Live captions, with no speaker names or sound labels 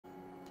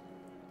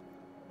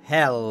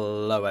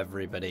Hello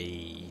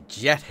everybody,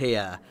 Jet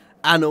here,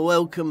 and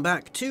welcome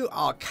back to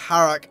our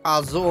Karak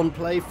Azorn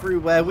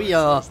playthrough where we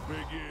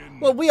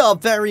are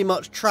very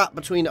much trapped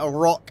between a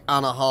rock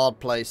and a hard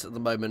place at the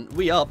moment.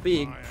 We are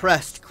being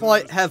pressed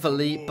quite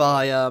heavily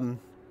by the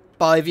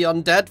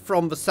undead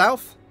from the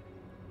south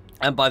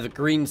and by the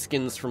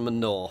greenskins from the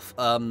north.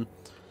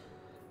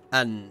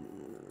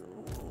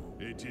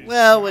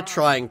 Well, we're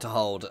trying to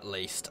hold at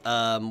least.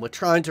 We're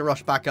trying to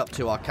rush back up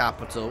to our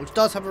capital, which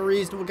does have a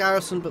reasonable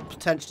garrison, but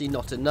potentially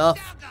not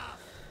enough.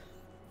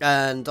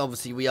 And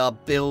obviously we are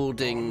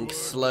building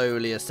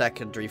slowly a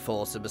secondary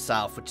force in the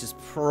south, which is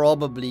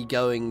probably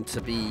going to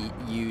be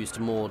used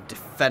more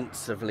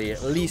defensively,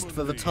 at least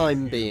for the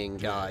time being,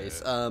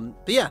 guys. But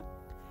yeah,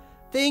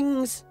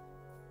 things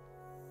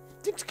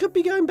could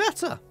be going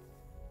better.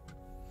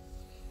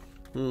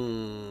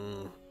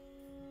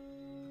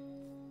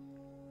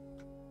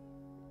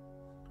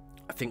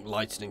 I think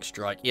lightning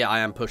strike. Yeah, I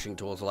am pushing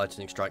towards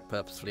lightning strike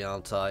purposefully,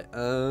 aren't I?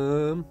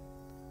 I'm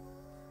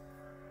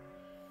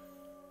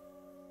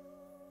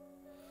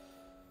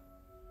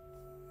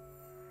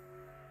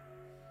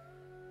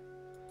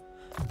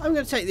going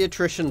to take the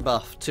attrition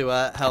buff to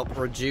help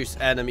reduce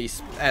enemy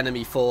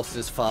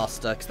forces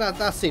faster, because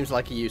that seems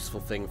like a useful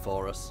thing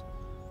for us.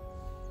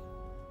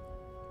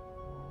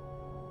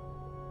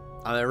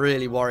 I'm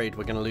really worried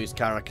we're going to lose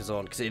Karak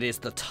Azorn, because it is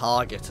the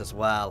target as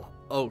well.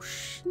 Oh,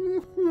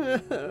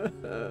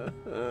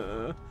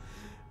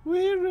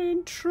 we're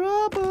in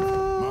trouble.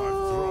 My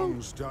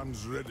throng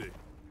stands ready.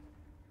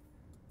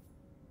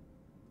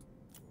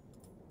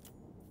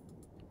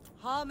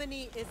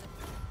 Harmony is...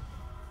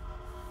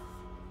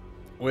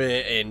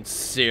 We're in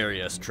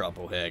serious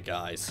trouble here,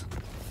 guys.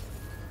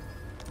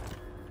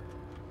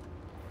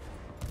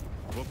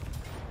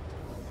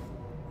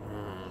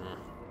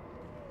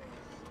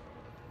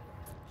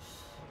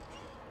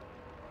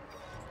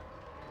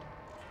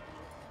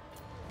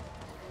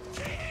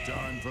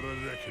 Time for a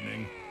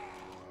reckoning.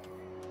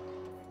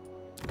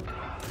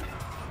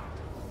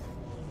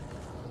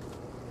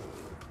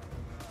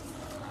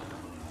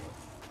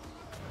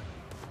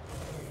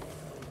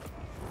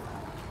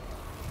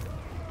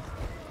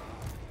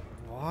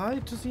 Why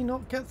does he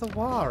not get the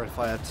WAAAGH if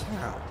I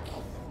attack?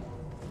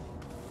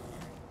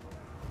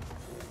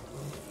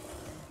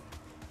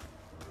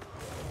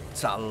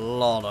 It's a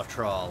lot of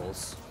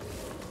trolls.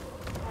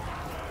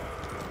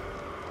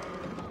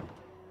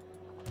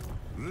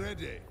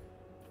 Ready.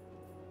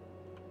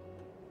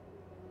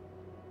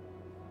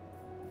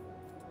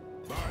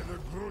 By the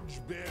grudge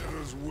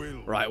bearer's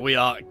will. Right, we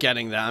are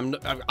getting there.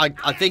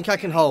 I think I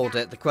can hold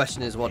it. The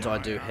question is, what do I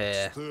do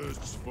here?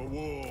 Thirsts for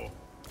war.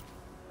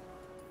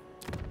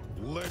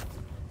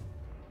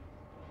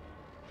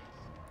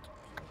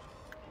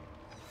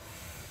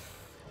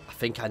 I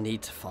think I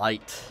need to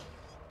fight.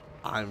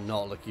 I'm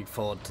not looking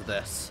forward to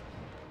this.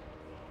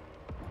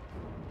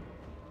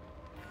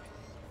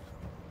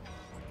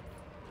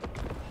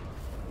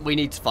 We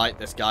need to fight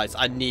this, guys.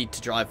 I need to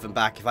drive them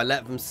back. If I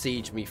let them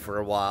siege me for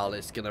a while,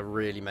 it's going to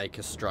really make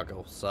us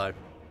struggle. So,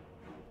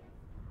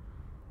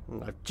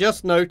 I've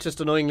just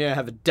noticed, annoyingly, I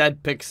have a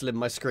dead pixel in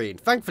my screen.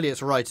 Thankfully,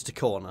 it's right at a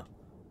corner.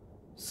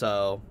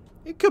 So,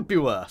 it could be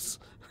worse.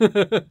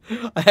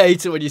 I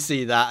hate it when you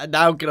see that. And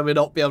now I'm going to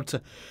not be able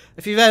to...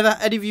 If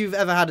any of you have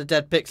ever had a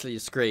dead pixel in your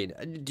screen,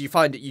 do you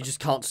find that you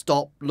just can't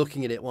stop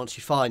looking at it once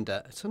you find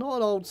it? It's not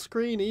an old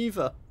screen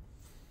either.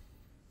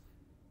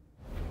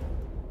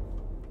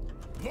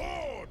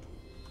 Lord!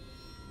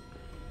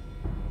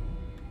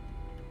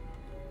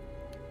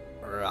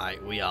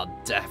 Right, we are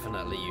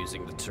definitely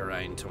using the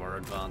terrain to our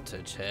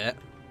advantage here.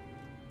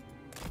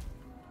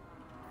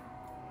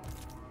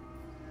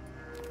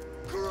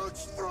 Grudge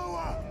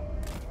thrower!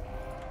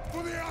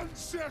 For the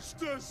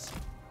ancestors!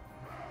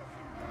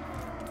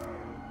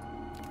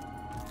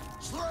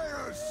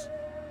 Slayers!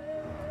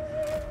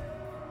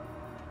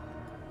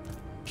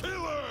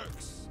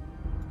 Killers!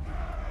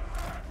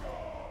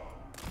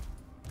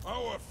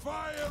 Our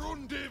fire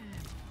undimmed!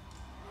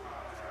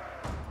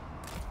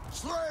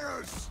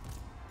 Slayers!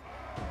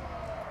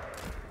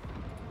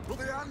 For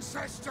the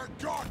ancestor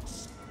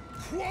gods!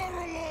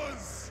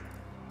 Quarrelers!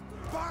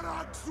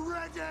 Barracks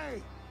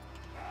ready!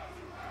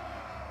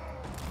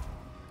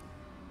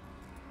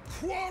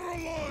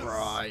 Quarrelers!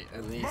 Right,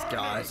 and these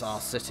guys are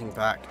sitting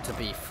back to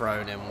be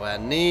thrown in where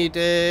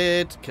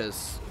needed,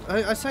 because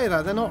I say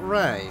that, they're not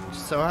ranged,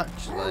 so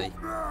actually...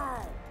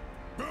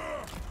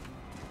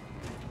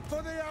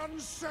 For the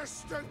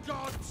ancestor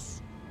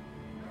gods!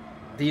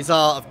 These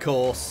are, of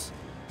course,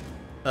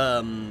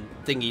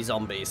 thingy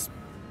zombies.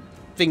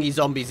 Thingy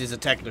zombies is a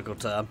technical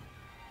term.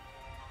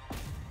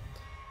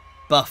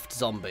 Buffed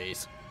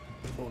zombies.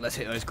 Oh, let's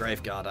hit those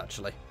graveguard,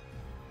 actually.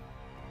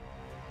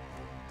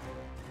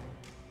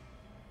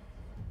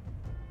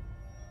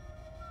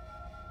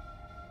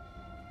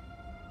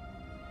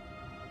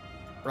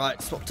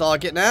 Right, swap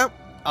target now.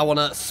 I want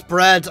to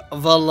spread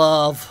the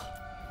love.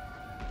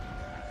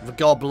 The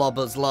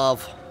goblobbers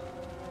love.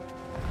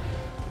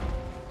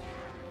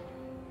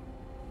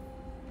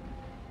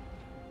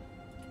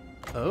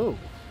 Oh.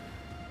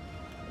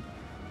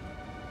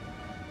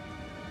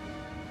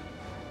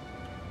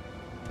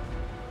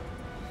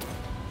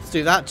 Let's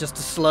do that just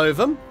to slow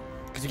them.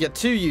 Because you get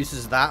 2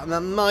 uses of that, and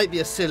that might be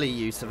a silly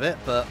use of it,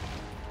 but...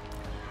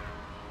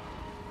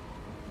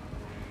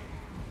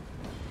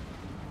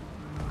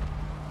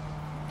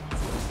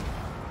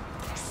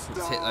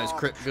 let's hit those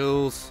crit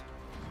ghouls.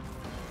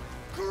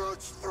 Crutch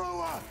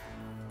thrower!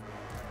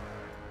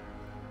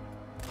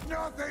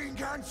 Nothing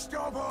can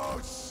stop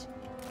us!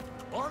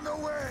 On the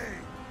way!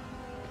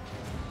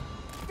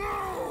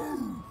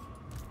 Move!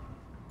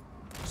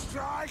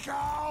 Strike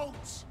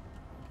out!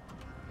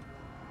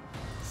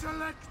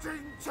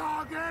 Selecting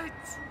target!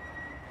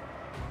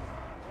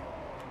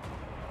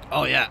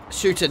 Oh yeah,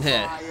 shoot in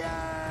here.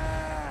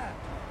 Fire!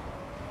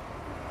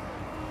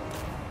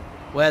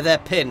 Where they're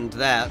pinned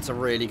there, that's a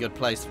really good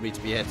place for me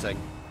to be hitting.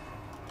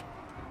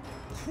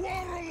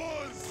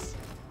 Quarrelers!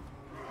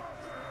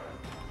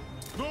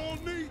 No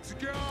need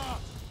to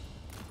guard!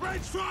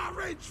 Reach far,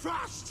 reach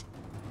fast!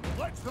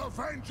 Let the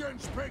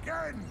vengeance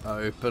begin!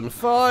 Open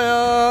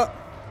fire!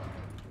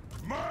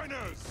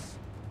 Miners!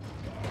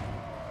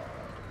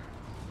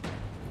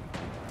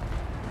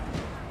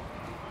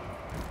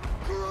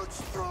 Crutch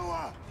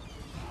thrower!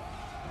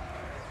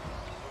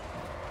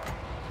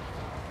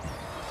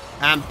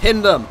 And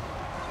pin them!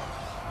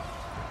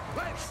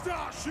 Let's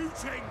start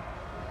shooting!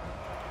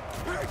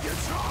 Pick your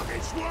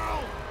targets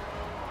well!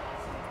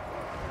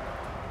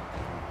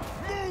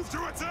 Move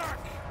to attack!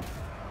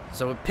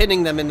 So we're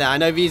pinning them in there. I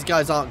know these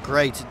guys aren't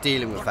great at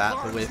dealing with that,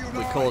 but we're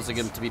causing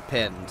them to be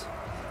pinned,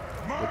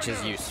 which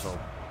is useful.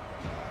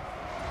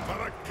 For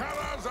the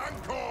Karak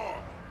Azorn!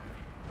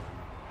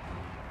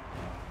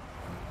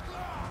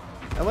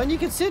 And when you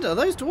consider,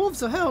 those dwarves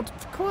have held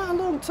for quite a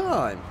long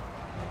time.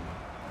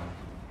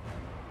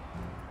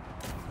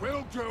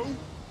 Will do!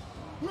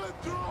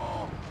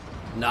 Withdraw!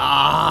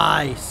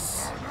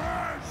 Nice!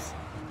 Runners!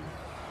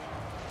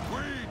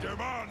 We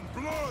demand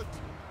blood!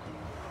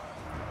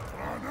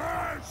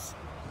 Runners!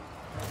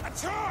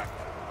 Attack!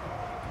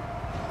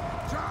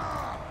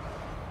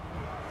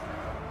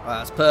 Right,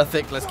 that's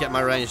perfect. Let's get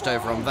my ranged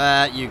over on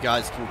there. You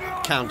guys can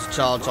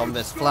counter-charge on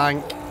this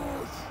flank.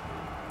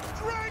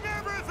 Bring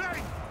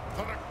everything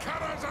for the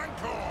Karak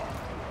Azorn!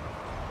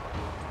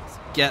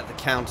 Get the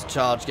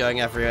counter-charge going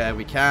everywhere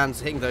we can.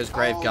 So hitting those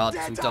grave guards,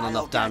 we've done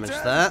enough damage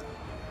there.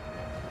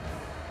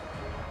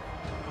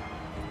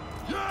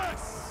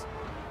 Yes!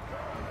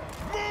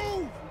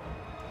 Move!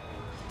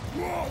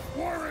 Dwarf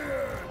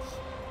warriors!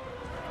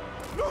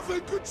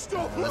 Nothing could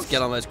stop us! Let's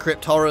get on those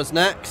crypt horrors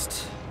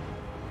next.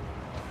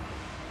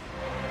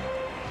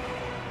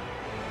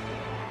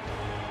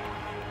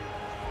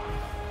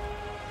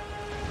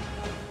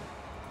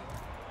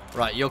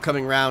 Right, you're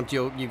coming round.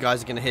 You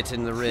guys are going to hit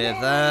in the rear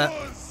there.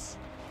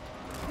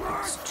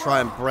 Let's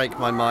try and break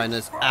my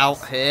miners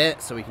out here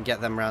so we can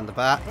get them round the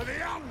back. For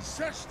the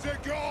ancestor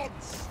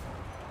gods!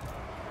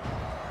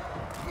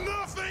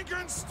 Nothing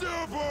can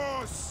stop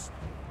us!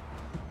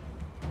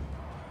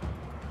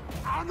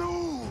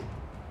 Anu!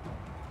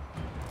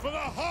 For the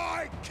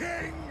High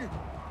King!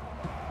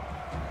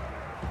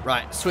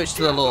 Right, switch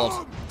to the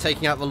Lord.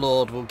 Taking out the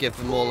Lord will give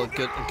them all a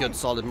good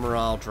solid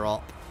morale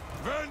drop.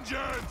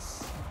 Vengeance!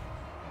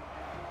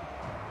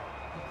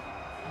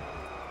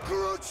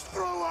 Crutch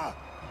thrower!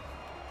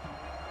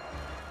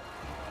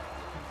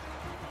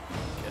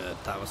 Good,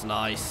 that was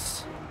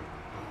nice.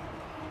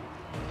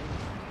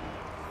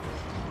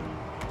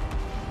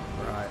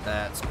 Right,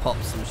 let's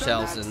pop some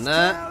shells in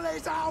there.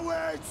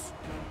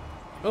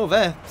 Oh,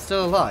 they're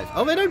still alive.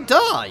 Oh, they don't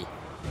die!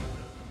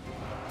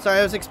 Sorry,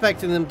 I was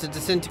expecting them to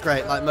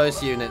disintegrate like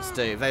most units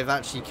do. They've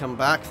actually come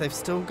back. They've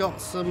still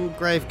got some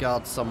grave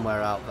guards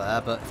somewhere out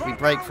there, but if we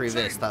break through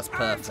this, that's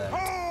perfect.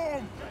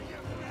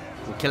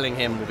 And killing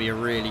him will be a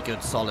really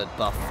good solid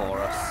buff for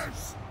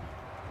us.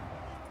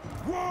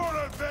 War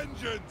of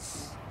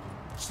vengeance!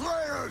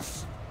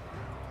 Slayers!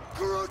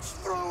 Crutch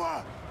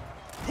thrower!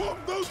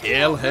 Pump those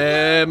Kill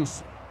him!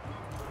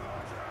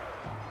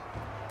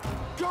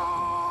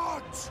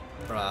 God!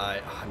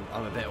 Right,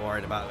 I'm a bit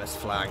worried about this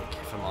flank,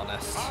 if I'm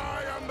honest.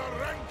 I am the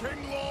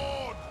ranking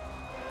lord!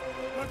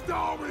 The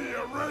army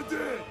are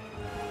ready!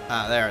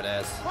 Ah, there it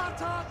is.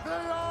 Attack the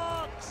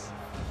orcs!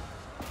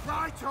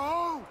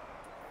 Righto!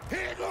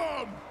 Hit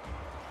them!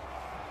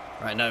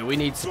 Right, no, we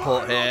need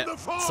support here.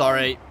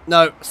 Sorry.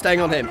 No,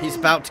 staying on him. He's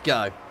about to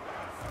go.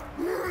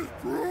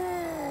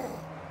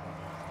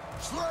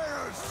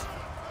 Slayers!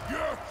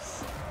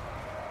 Yes!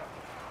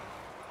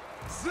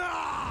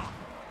 Zah!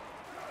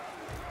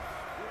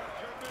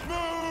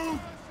 Move!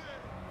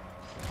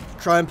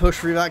 Try and push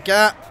through that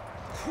gap.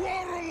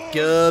 Quarrelers!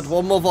 Good.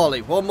 One more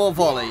volley. One more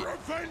volley.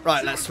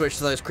 Right, let's switch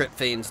to those crypt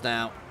fiends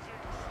now.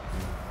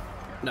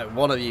 No,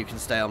 one of you can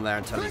stay on there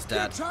until he's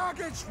dead.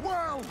 Targets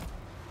well!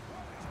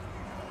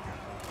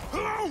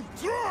 Hello,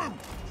 through!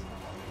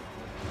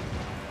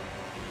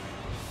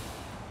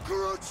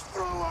 Crutch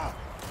thrower!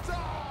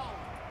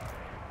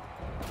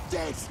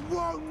 This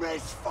won't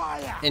miss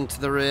fire! Into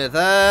the rear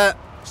there.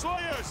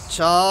 Slayers!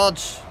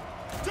 Charge.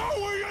 Do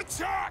we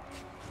attack?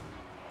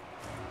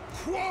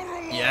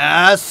 Quarrelers!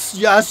 Yes,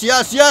 yes,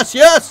 yes, yes,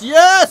 yes,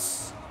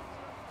 yes!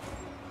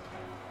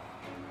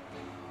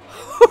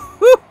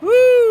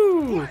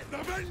 Let the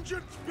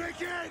vengeance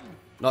begin!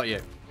 Not you.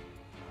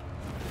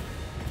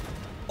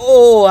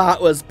 Oh,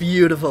 that was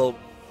beautiful.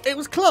 It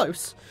was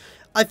close.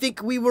 I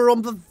think we were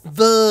on the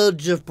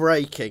verge of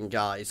breaking,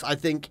 guys. I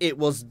think it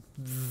was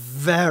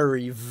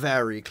very,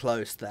 very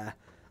close there.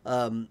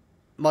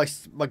 My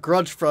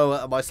grudge thrower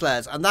and my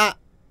slayers, and that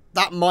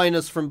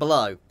minus from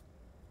below.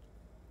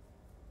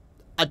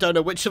 I don't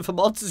know which of the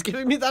mods is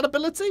giving me that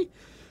ability,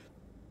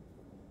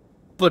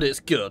 but it's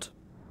good.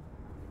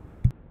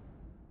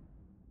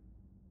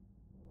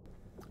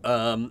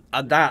 And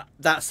that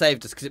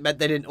saved us because it meant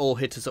they didn't all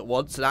hit us at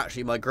once, and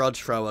actually my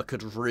grudge thrower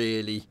could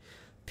really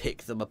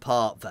pick them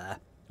apart there.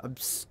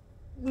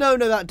 No,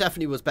 that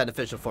definitely was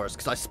beneficial for us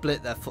because I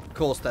split their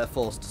caused their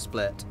force to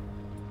split.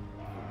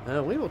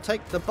 We will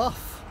take the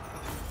buff.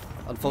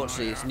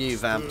 Unfortunately, it's new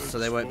vamps, so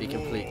they won't be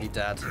completely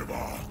dead.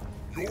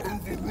 You're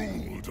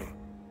overruled.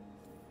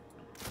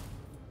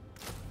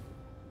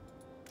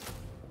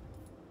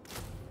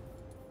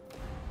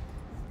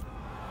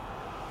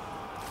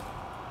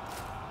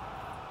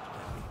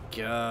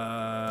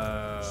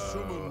 Go.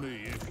 Summon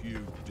me if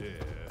you dare.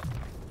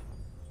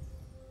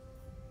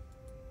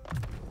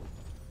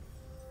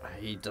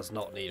 He does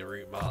not need a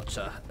root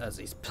marcher as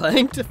he's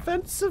playing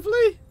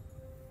defensively.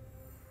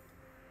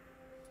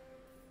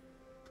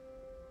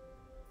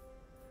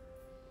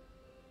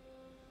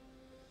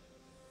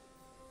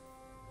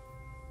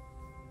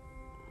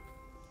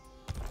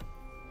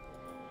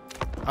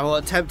 I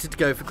attempted to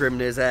go for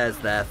Grimnir's heirs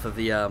there for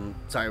the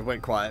sorry, it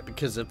went quiet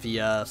because of the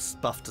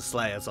buff to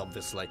slayers,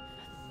 obviously.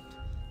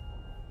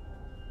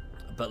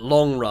 But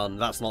long run,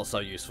 that's not so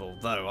useful,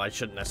 though I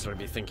shouldn't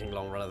necessarily be thinking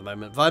long run at the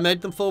moment. If I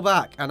made them fall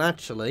back, and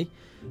actually,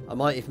 I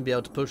might even be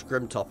able to push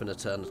Grimtop in a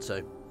turn or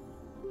two.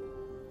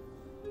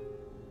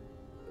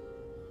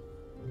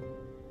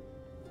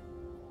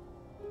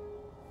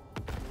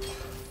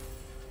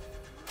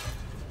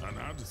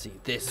 See,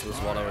 this was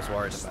what I was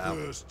worried about.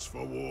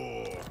 For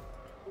war.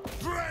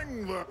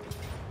 Bring the...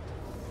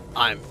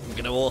 I'm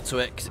going to auto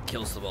it because it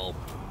kills them all.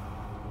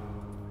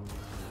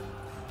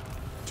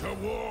 To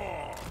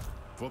war!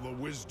 For the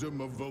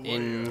wisdom of the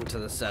land. Into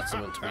the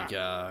settlement we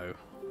go.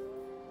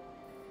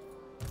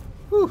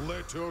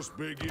 Let us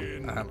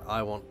begin. And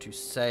I want to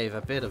save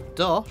a bit of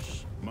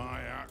dosh,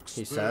 My axe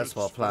he says,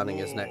 while planning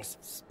his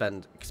next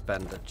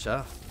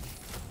expenditure.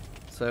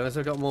 So as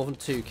I've got more than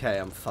 2k,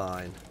 I'm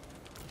fine.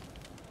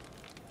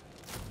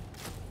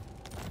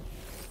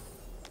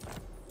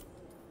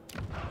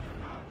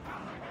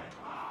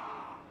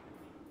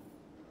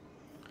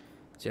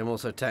 See, I'm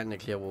also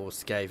technically a War with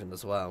Skaven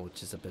as well,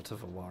 which is a bit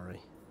of a worry.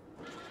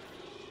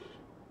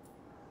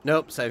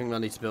 Nope, saving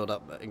money to build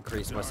up,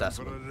 increase my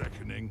settlement.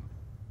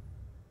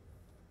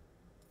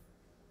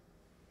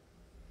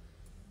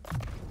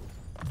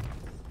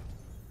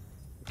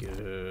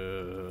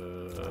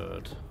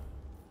 Good.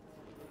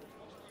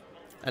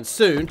 And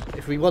soon,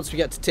 once we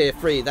get to tier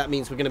 3, that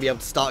means we're going to be able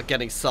to start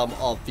getting some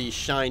of the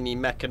shiny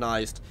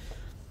mechanized.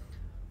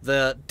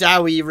 The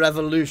Dowie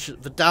revolution,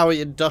 the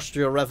Dowie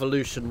industrial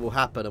revolution will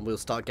happen, and we'll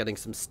start getting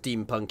some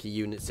steampunky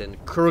units in.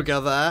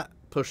 Kruger there,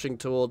 pushing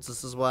towards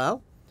us as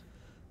well.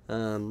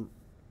 The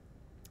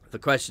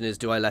question is,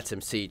 do I let him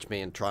siege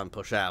me and try and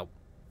push out?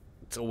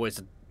 It's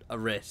always a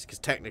risk, because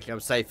technically I'm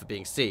safe for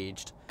being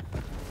sieged.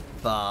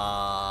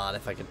 But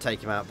if I can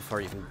take him out before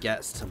he even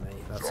gets to me,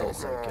 that's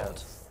also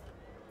good.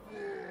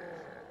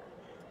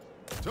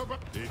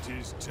 It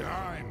is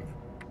time.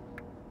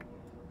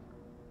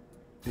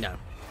 No.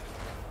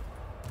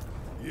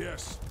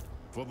 Yes,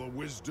 for the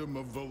wisdom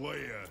of the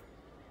layer.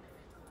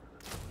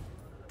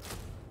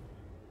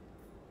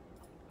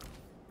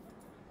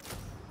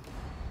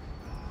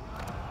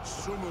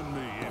 Summon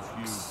me if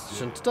you dare.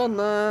 Shouldn't have done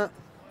that.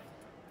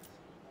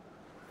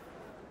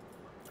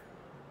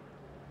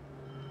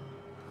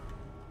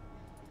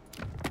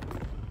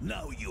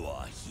 Now you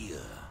are here.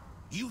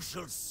 You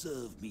shall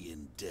serve me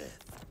in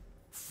death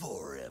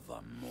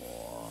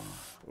forevermore.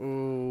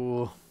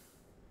 Ooh.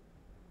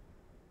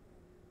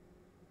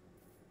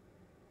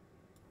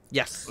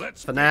 Yes,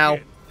 for now,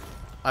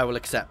 I will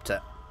accept it.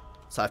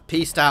 So I've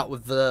pieced out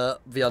with the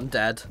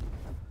undead.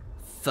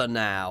 For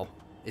now.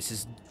 This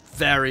is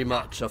very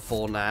much a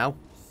for now.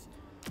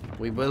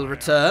 We will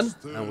return,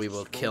 and we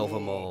will kill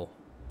them all.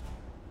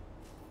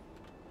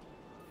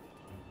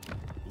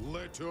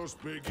 Let us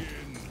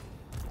begin.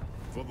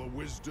 For the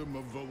wisdom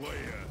of the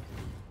layer.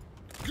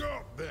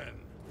 Go then.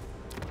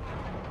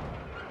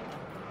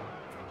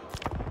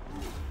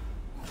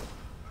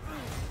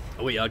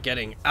 We are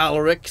getting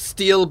Alric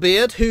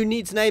Steelbeard, who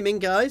needs naming,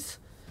 guys.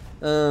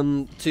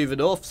 To the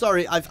north.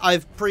 Sorry,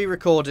 I've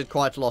pre-recorded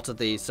quite a lot of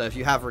these, so if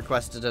you have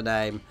requested a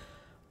name,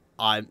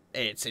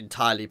 it's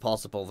entirely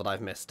possible that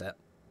I've missed it.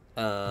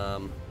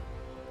 While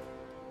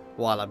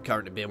I'm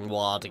currently being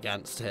warred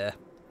against here.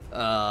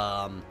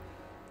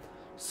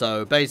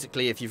 So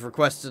basically, if you've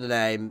requested a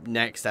name,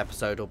 next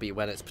episode will be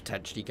when it's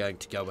potentially going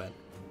to go in.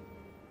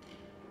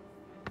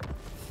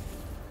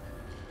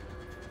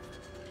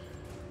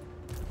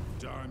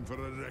 Time for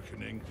a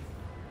reckoning.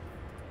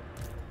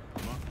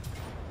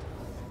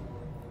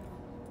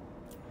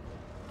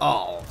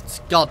 Oh, it's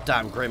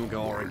goddamn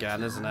Grimgore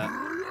again, isn't it?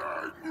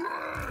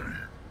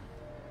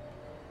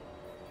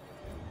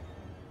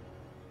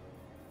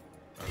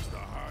 As the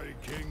High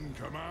King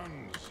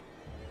commands.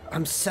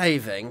 I'm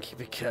saving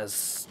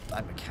because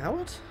I'm a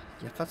coward?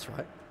 Yep, that's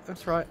right.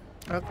 That's right.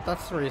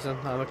 That's the reason.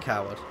 I'm a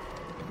coward.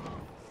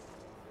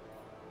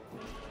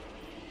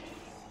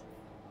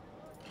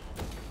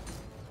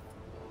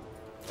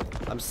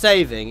 I'm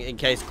saving in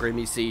case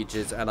Grimmy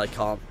sieges and I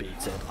can't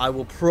beat it. I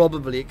will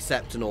probably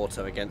accept an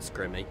auto against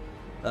Grimmy,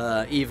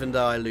 even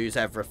though I lose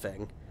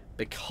everything,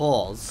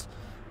 because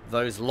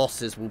those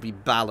losses will be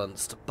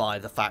balanced by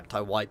the fact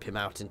I wipe him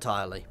out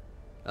entirely.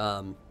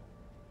 And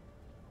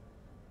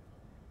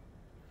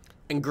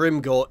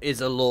Grimgore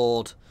is a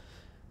lord.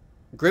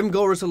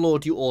 Grimgore is a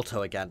lord you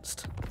auto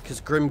against,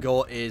 because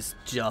Grimgore is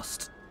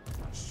just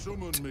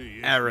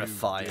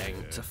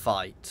terrifying to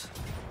fight.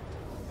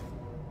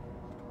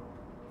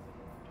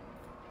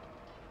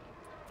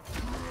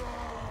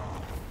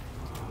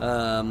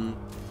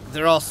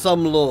 There are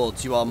some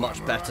lords you are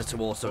much better to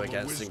auto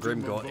against, and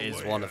Grimgore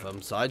is one of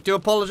them. So I do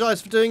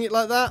apologise for doing it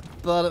like that,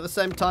 but at the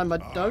same time I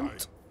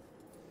don't.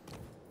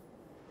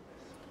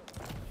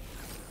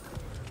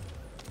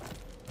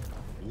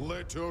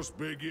 Let us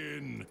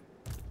begin.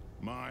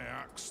 My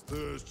axe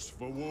thirsts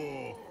for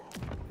war.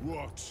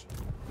 What?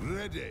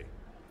 Ready?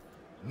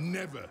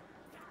 Never.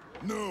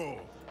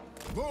 No.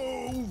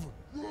 Move.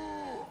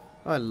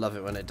 I love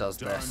it when it does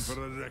Time this.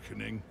 for a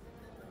reckoning.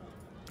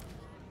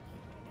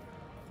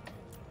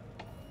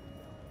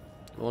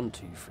 1,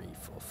 2, 3,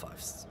 4,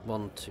 5.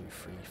 1, 2,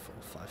 3, 4,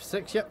 5,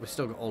 6. Yep, we've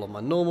still got all of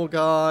my normal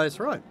guys.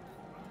 Right.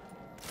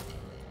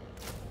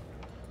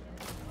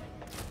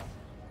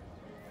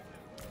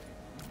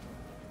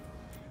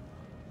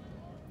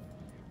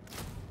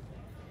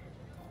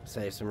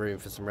 Save some room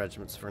for some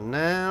regiments for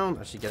now.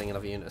 Actually, getting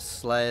another unit of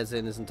Slayers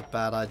in isn't a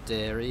bad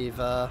idea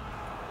either.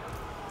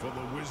 For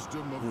the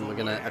wisdom of We're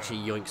going to actually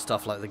yoink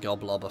stuff like the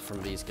Goblobber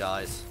from these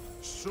guys.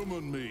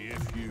 Summon me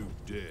if you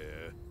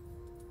dare.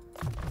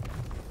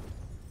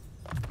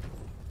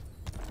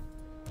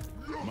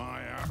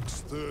 My axe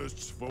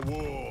thirsts for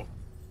war.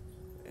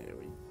 There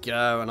we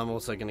go. And I'm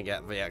also going to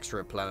get the extra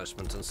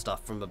replenishment and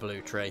stuff from the blue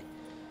tree.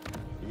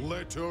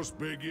 Let us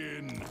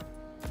begin.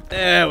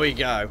 There we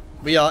go.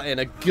 We are in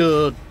a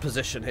good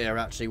position here,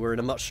 actually. We're in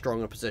a much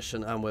stronger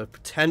position, and we're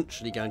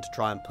potentially going to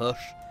try and push.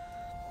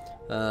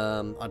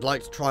 I'd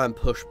like to try and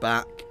push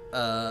back,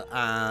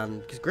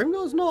 and because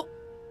Grimgore's not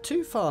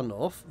too far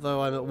north,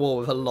 though I'm at war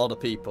with a lot of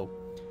people.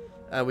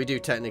 We do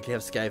technically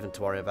have Skaven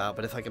to worry about,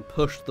 but if I can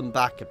push them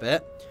back a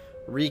bit,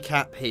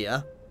 recap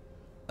here.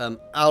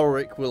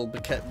 Alric will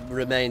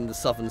remain the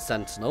Southern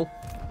Sentinel.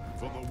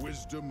 For the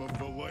wisdom of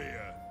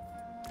WAAAGH.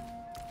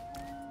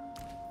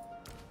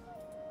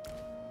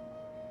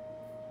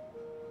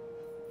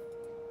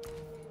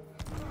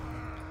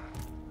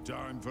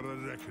 Time for a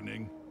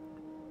reckoning.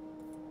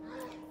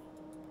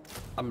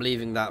 I'm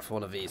leaving that for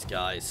one of these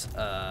guys.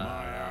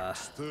 My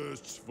axe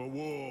thirsts for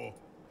war.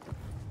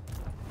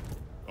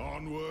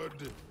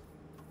 Onward.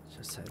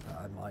 Just say that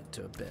I might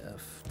do a bit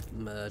of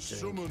merging.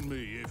 Summon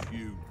me if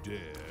you dare.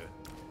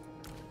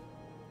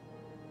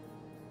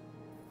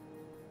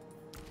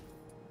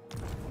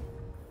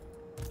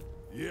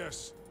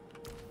 Yes.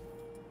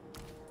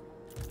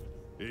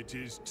 It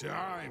is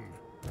time.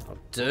 I'll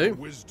do.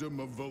 Wisdom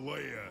of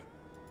WAAAGH.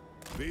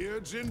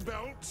 Beards in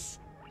belts.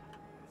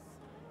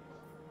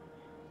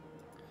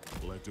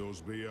 Let us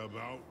be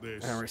about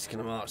this. Eric's going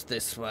to march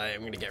this way.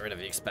 I'm going to get rid of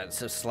the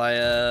expensive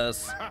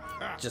Slayers,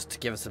 just to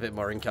give us a bit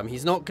more income.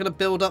 He's not going to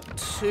build up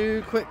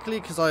too quickly,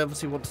 because I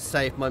obviously want to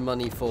save my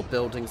money for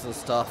buildings and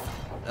stuff.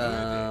 Let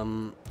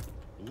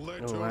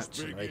us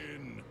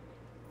begin.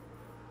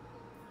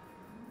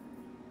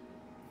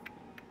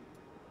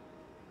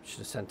 Should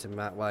have sent him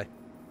that way.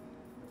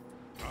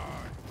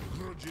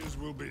 Grudges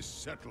will be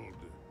settled.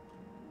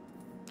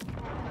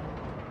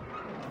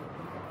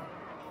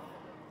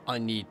 I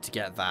need to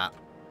get that.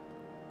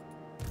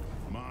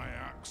 My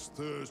axe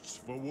thirsts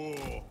for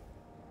war.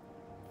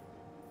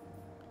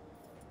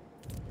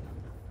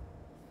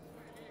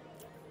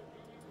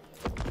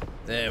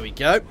 There we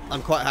go.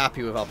 I'm quite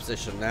happy with our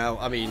position now.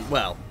 I mean,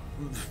 well,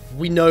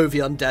 we know the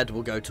undead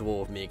will go to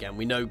war with me again.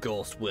 We know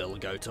Gorst will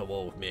go to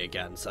war with me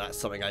again. So that's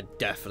something I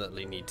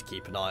definitely need to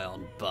keep an eye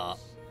on. But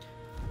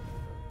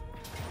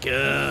good.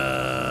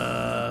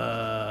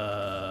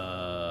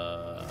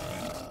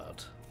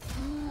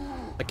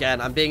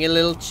 Again, I'm being a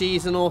little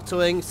cheese and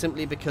autoing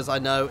simply because I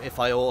know if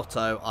I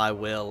auto, I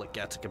will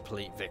get a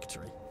complete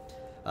victory.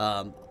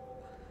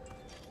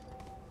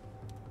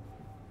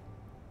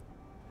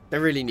 They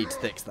really need to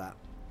fix that,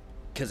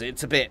 because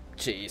it's a bit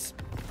cheese.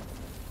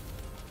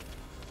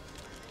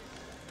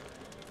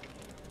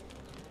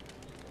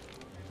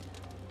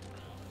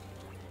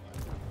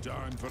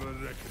 Time for a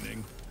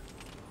reckoning.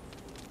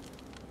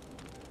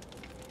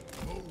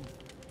 Move.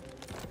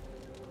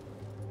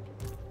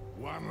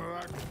 One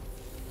rack.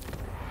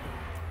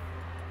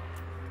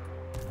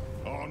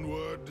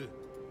 Onward.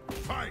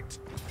 Fight.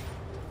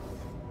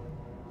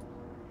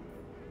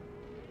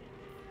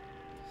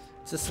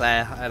 It's a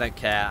Slayer. I don't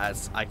care,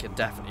 as I can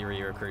definitely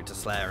re-recruit a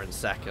Slayer in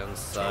seconds,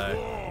 so...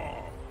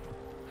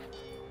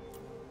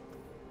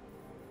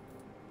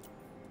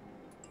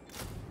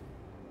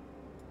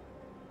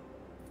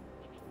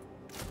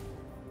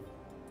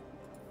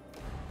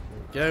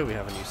 There we go, we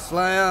have a new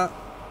Slayer.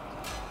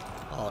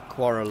 Our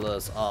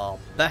Quarrelers are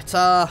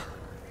better.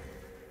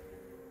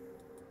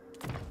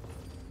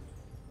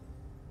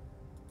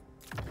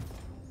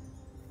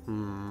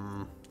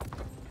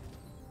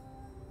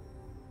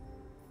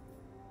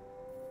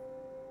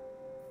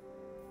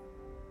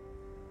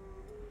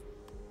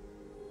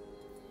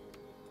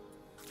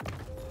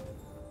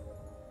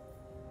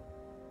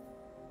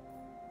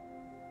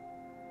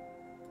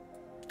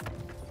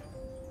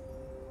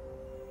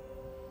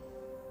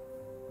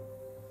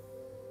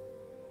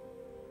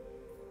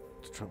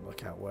 Trying to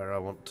work out where I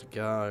want to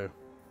go.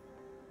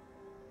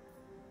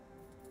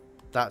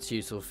 That's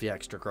useful for the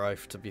extra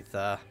growth, to be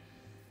fair.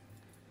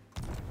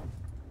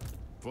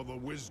 For the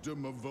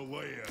wisdom of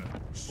WAAAGH,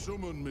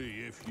 summon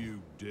me if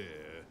you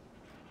dare.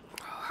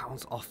 Oh, that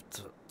one's off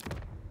to...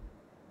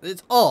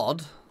 It's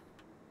odd.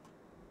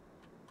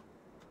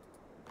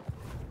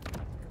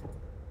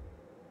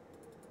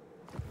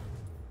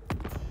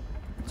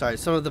 Sorry,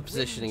 some of the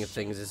positioning of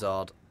things is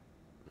odd.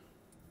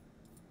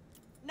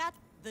 Not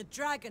the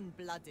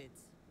dragon-blooded.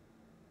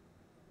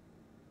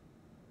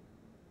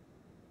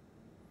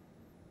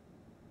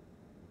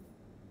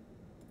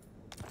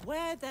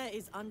 Where there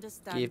is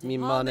understanding. Give me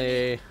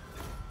money.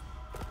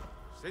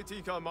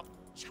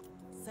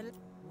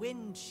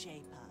 Wind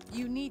Shaper.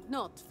 You need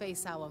not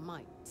face our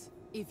might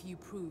if you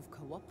prove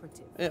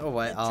cooperative. Oh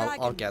wait,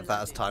 I'll get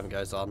that as time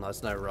goes on.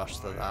 There's no rush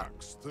to that.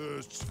 Axe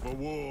thirsts for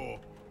war.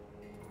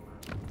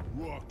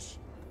 What?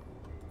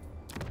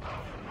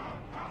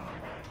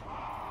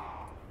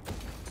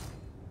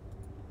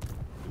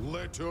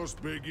 Let us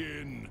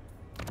begin.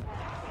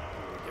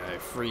 Okay,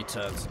 3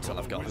 turns until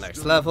I've got the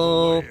next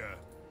level.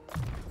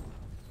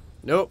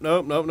 Nope,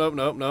 nope, nope, nope,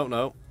 nope, nope,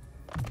 nope.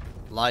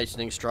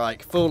 Lightning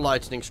Strike, full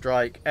Lightning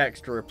Strike,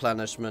 extra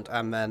replenishment,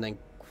 and then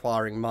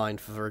Inquiring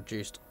Mind for the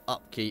reduced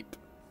upkeep.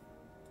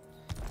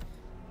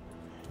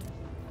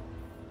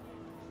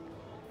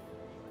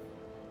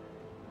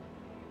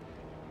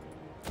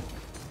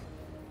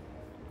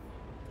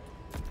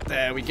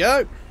 There we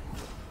go.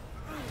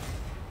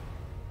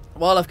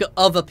 While I've got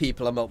other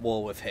people I'm at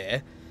war with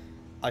here,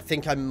 I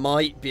think I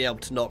might be able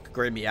to knock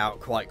Grimmy out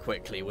quite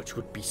quickly, which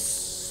would be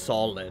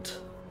solid.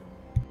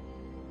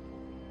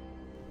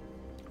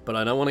 But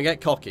I don't want to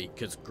get cocky,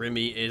 because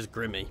Grimmy is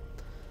Grimmy.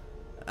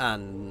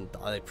 And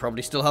I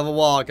probably still have a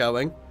war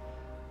going.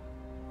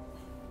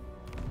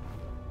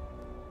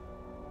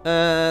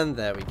 And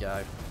there we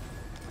go.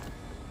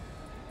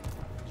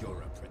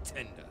 You're a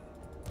pretender.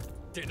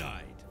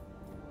 Denied.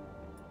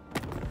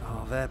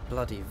 Oh, they're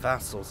bloody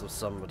vassals of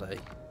somebody.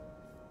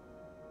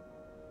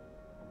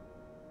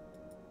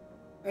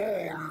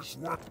 All is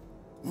well.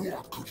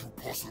 What could you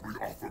possibly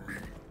offer me?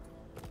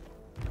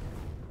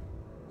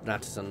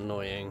 That is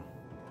annoying.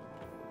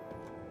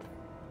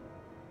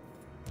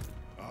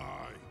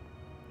 Aye.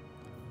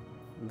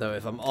 Though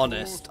if I'm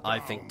honest, I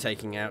think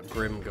taking out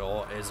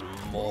Grimgore is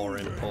more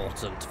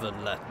important than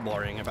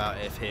worrying about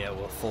if here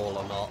will fall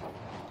or not.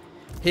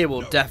 Here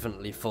will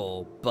definitely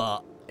fall,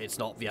 but it's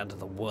not the end of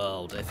the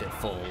world if it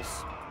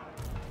falls.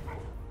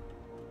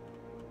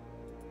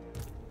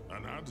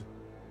 Anad?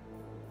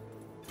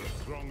 The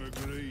throng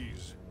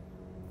agrees.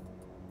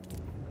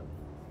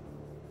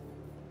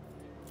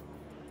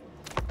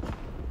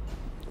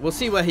 We'll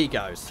see where he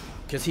goes,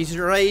 because he's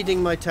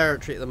raiding my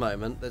territory at the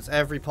moment. There's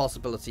every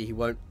possibility he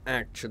won't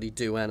actually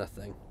do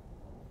anything.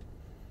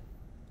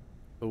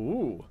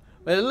 Ooh.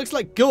 Well, it looks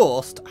like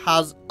Ghost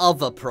has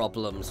other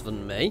problems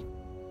than me.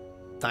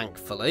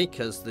 Thankfully,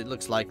 because it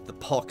looks like the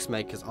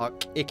Poxmakers are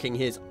kicking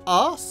his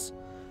ass,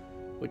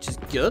 which is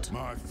good.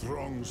 My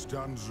throng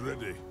stands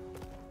ready.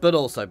 But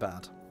also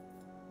bad.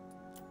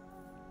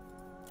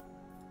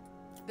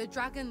 The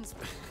dragons.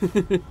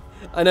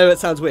 I know it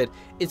sounds weird.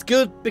 It's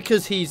good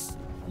because he's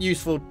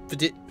useful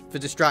for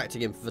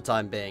distracting him for the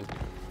time being.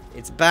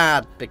 It's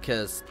bad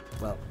because,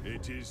 well,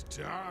 It is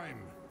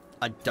time.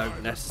 I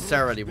don't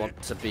necessarily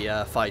want to be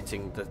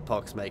fighting the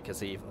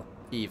Poxmakers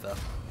either.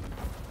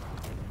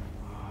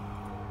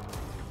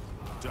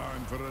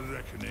 Time for a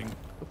reckoning.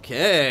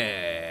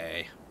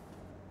 Okay.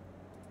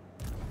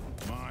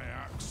 My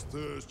axe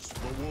thirsts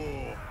for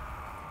war.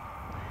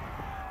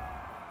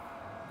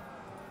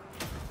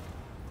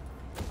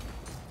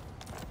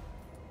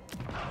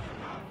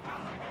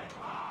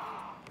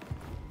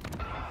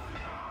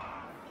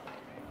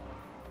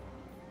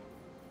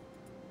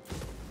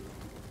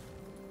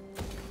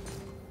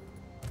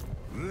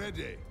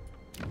 Ready.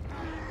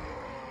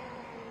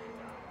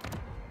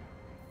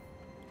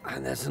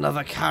 And there's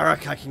another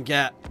Karak I can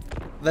get.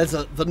 There's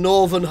the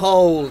Northern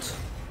Hold.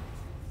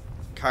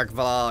 Karak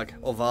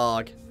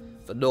Azorn,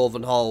 the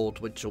Northern Hold,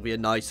 which will be a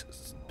nice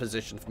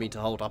position for me to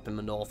hold up in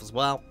the north as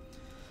well.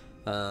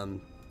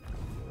 Argor.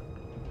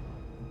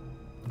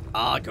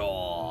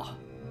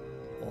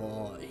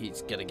 Oh,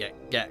 he's gonna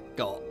get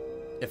got.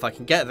 If I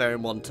can get there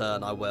in one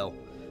turn, I will.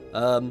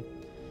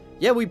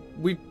 Yeah, we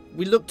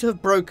look to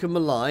have broken the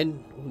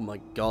line. Oh my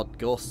god,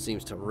 Gorst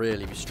seems to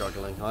really be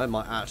struggling. I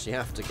might actually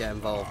have to get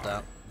involved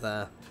out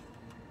there.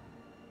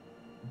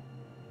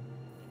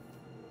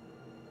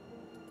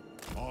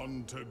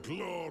 On to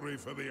glory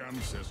for the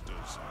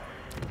ancestors.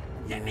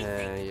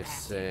 Yeah, you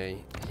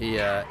see. He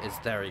is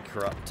very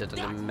corrupted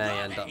and he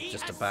may end up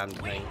just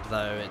abandoning,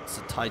 though it's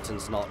a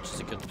Titan's Notch, it's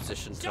a good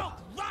position to...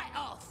 Right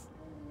off.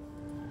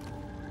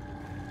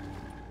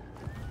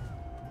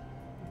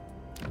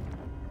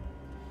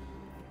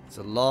 There's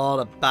a lot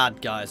of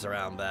bad guys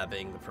around there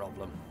being the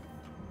problem.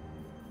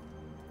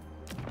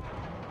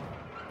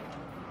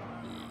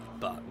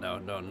 But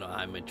no,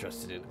 I'm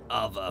interested in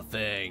other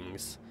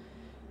things.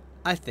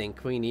 I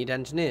think we need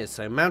engineers.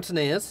 So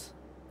Mountaineers,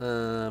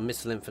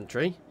 missile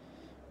infantry.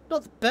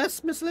 Not the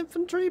best missile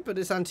infantry, but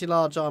it's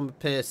anti-large armor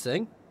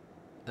piercing.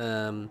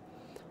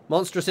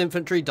 Monstrous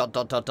infantry, ... You'll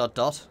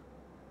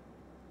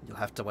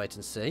have to wait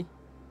and see.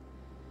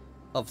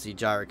 Obviously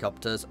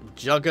gyrocopters,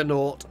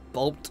 juggernaut,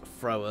 bolt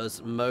throwers,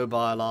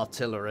 mobile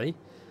artillery.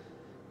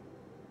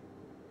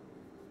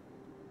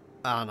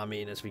 And I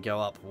mean, as we go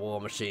up, war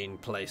machine,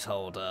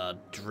 placeholder,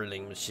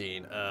 drilling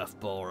machine, earth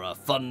borer,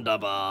 thunder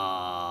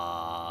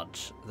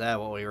barge. They're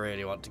what we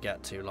really want to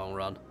get to long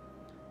run.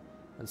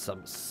 And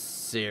some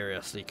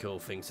seriously cool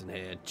things in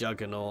here.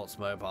 Juggernauts,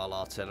 mobile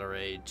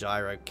artillery,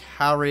 gyro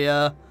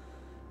carrier,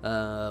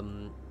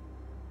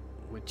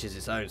 which is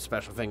its own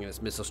special thing, and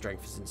its missile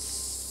strength is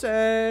insane.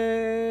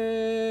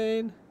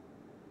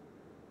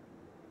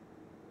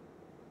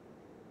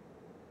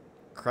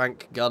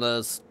 Crank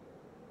gunners,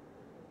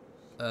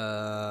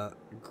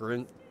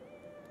 grunt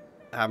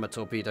hammer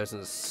torpedoes,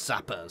 and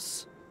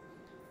sappers.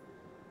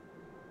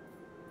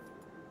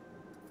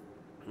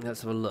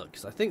 Let's have a look,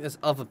 because I think there's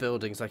other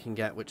buildings I can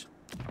get which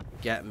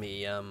get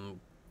me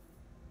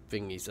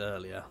thingies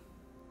earlier.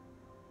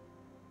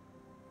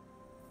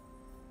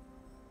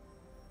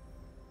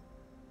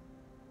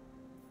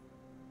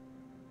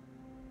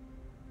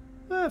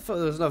 I thought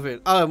there was nothing.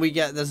 Oh,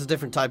 and there's a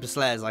different type of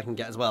slayers I can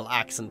get as well,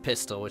 axe and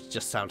pistol, which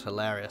just sound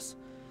hilarious.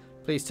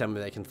 Please tell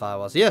me they can fire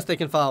whilst... Yes, they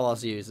can fire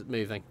whilst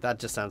moving. That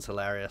just sounds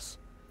hilarious.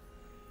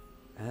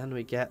 And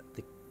we get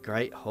the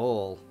Great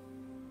Hall.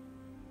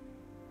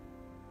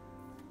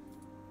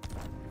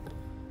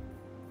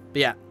 But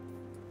yeah.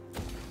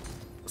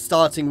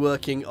 Starting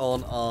working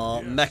on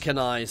our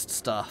mechanized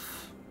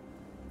stuff.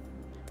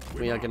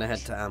 We are going to head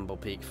to Amble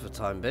Peak for the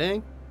time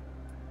being.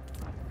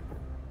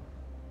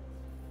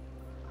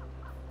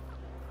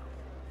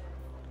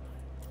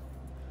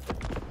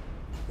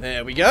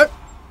 There we go.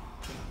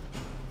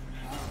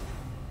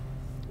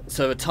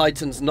 So a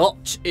Titan's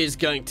Notch is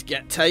going to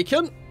get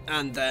taken,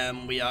 and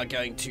then we are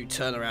going to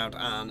turn around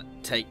and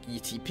take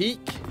Yeti Peak.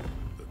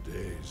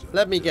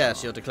 Let me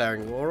guess, you're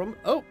declaring war on...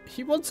 Oh,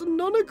 he wants a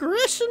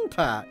non-aggression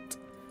pact.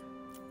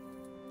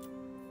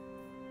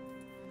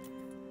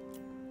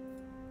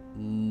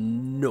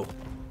 No.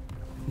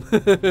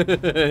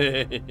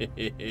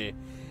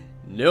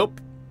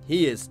 Nope.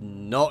 He is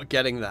not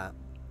getting that.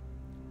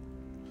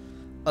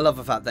 I love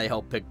the fact they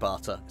hold Pig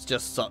Barter. It's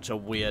just such a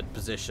weird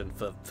position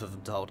for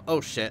them to hold.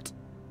 Oh shit.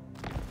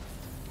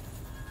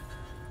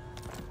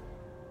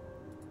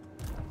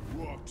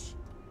 What?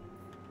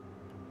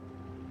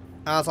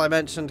 As I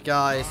mentioned,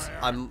 guys,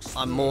 I'm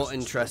more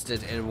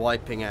interested in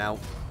wiping out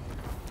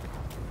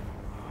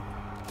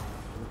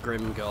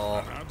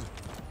Grimgore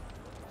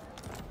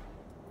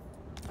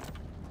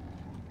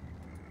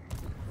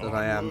than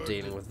I am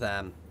dealing with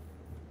them.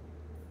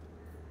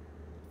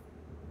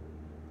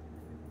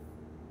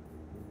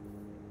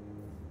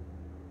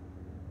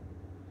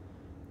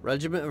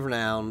 Regiment of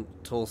Renown,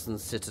 Torsen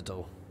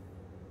Citadel.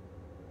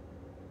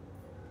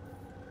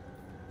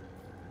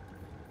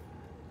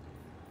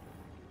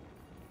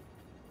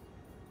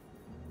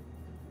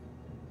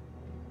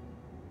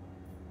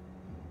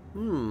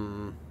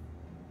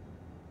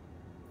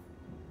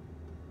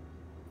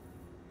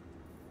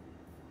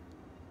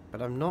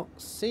 But I'm not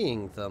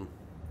seeing them.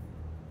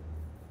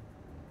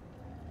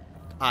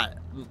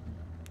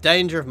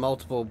 Danger of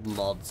multiple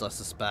mods, I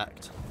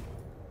suspect.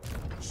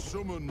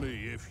 Summon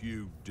me if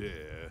you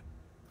dare.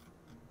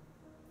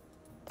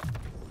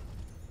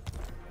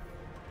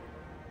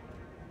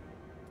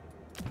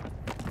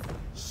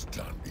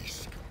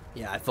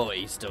 Yeah, I thought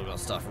he's still got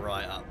stuff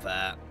right up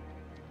there.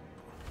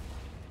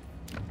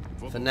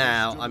 For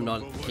now, I'm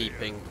not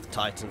keeping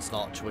Titan's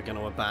Notch. We're going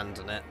to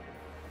abandon it.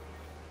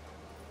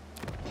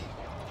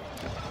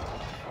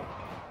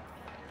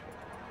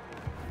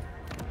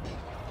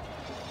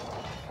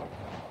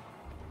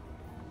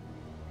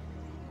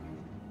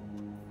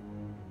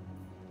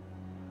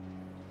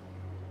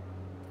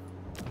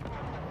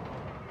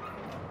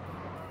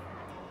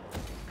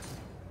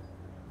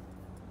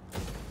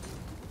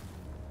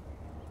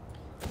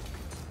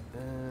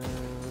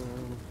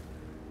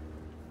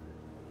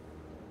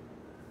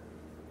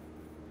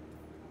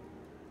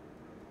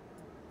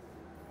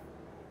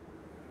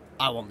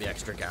 I want the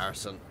extra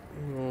garrison.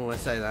 Oh, I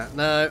say that.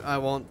 No, I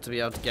want to be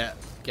able to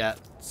get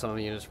some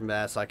units from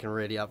there so I can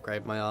really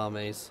upgrade my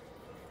armies.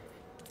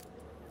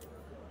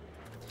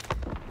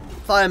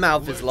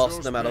 Firemouth is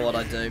lost no matter what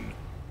I do,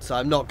 so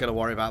I'm not going to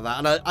worry about that.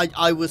 And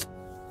I was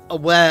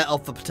aware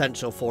of the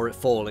potential for it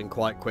falling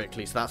quite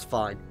quickly, so that's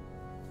fine.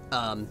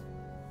 I'm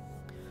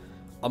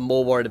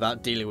more worried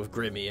about dealing with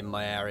Grimmy in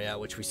my area,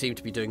 which we seem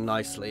to be doing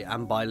nicely,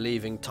 and by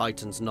leaving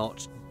Titan's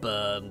Notch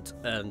burned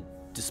and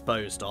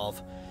disposed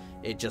of,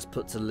 it just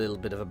puts a little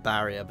bit of a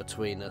barrier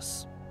between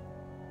us.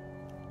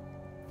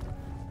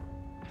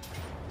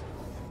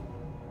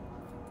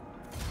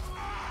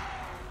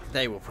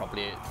 They will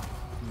probably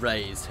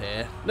raise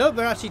here. No,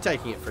 they're actually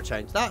taking it for a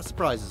change. That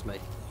surprises me.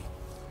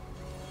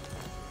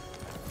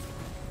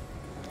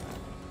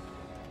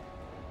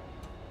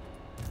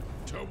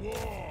 To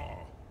war.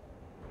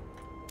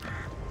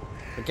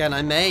 Again,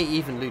 I may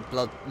even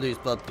lose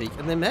Blood Peak,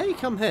 and they may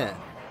come here.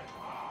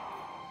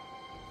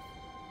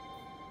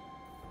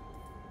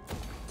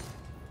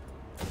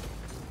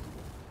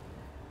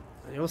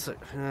 I also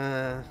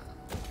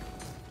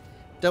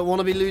don't want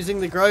to be losing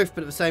the growth,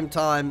 but at the same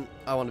time,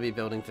 I want to be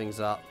building things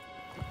up.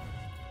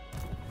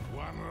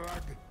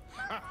 WAAAGH.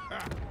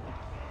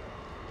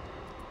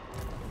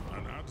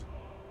 Anad.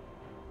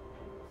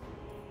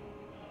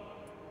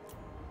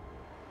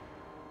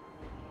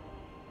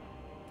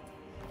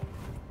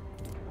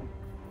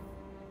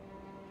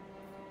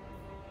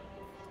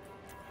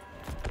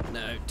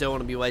 No, don't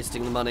want to be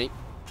wasting the money.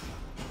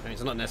 I mean,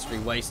 it's not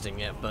necessarily wasting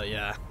it, but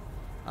yeah.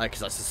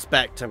 Because I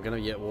suspect I'm going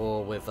to be at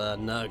war with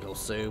Nurgle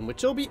soon,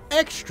 which will be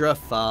extra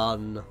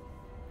fun.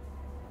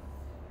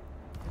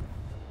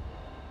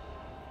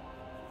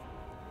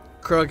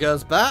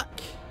 Kruger's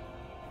back.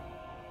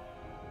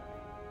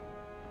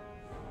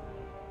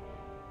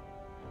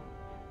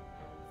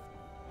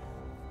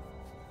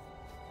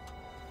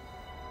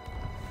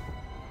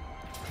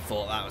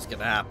 Thought that was going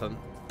to happen.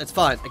 It's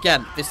fine.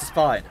 Again, this is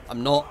fine.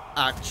 I'm not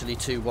actually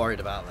too worried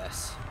about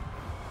this.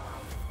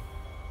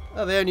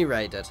 Oh, they only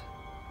raided.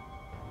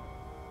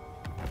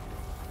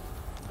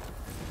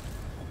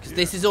 Because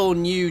this is all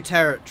new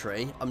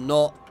territory.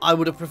 I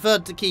would have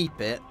preferred to keep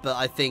it, but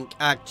I think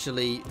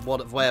actually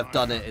what way I've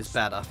done it is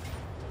better.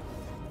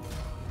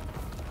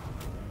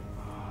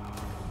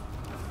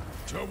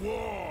 To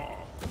war.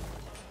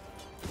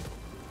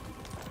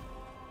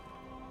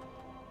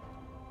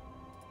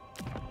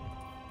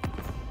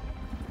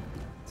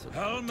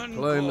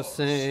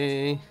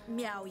 Diplomacy.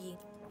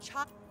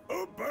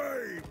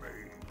 Obey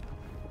me.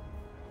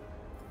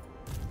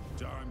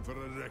 Time for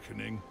a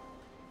reckoning.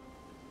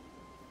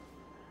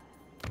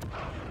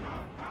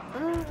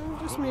 I'm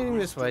just moving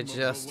this way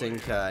just in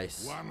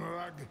case.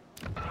 WAAAGH.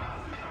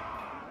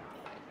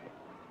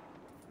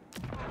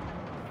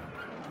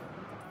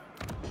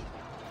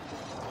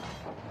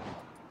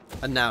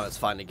 And now let's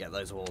finally get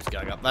those walls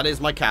going up. That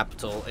is my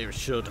capital. It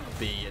should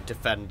be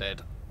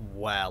defended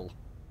well.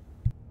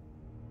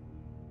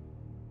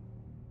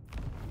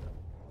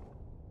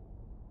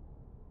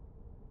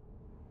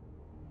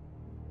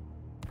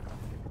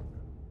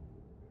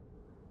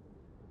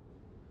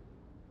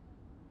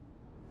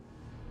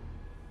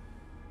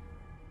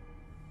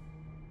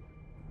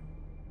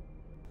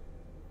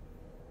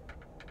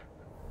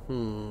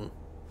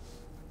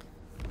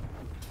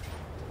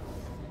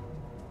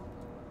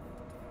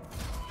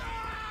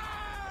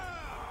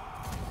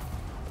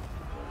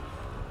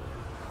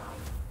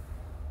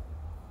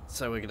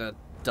 So we're gonna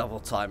double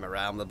time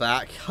around the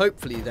back.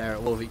 Hopefully they're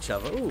at war with each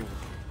other. Ooh.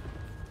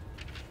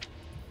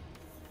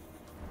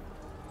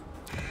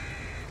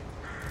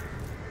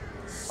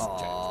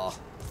 Aww.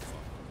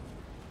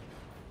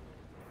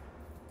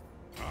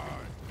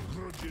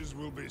 Grudges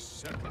will be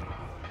settled.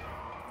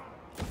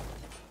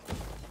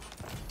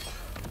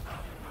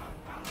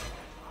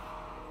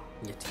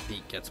 Yeti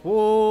Beak gets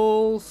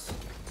walls.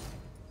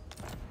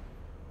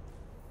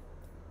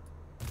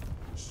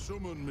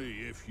 Summon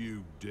me if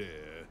you dare.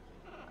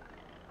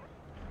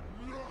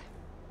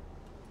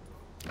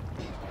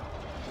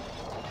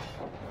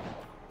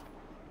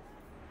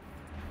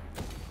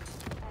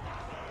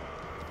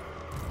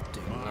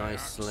 Do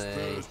nicely.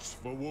 Thirsts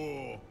for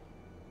war.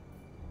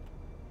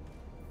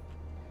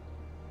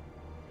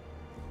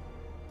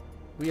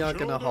 We are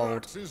gonna hold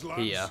Axes,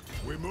 lads. here.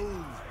 We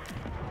move.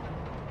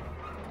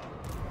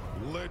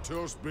 Let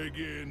us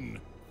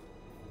begin.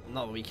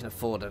 Not that we can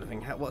afford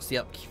anything. What's the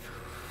upkeep?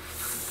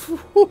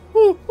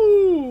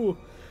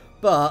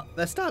 But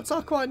their stats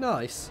are quite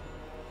nice.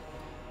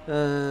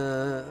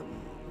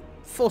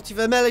 40.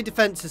 Their melee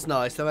defense is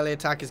nice. Their melee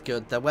attack is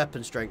good. Their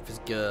weapon strength is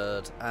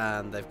good,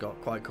 and they've got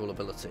quite cool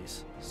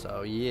abilities.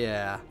 So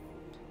yeah,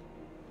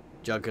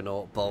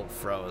 Juggernaut bolt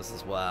throwers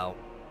as well.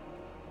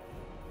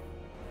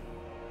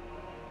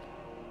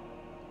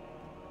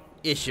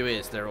 Issue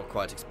is they're all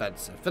quite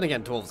expensive. Then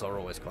again, dwarves are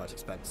always quite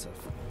expensive.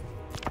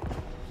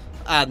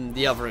 And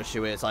the other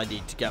issue is I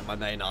need to get my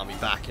main army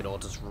back in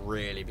order to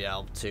really be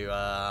able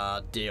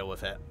to deal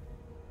with it.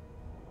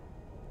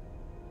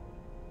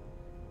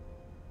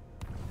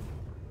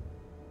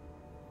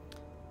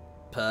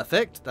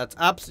 Perfect. That's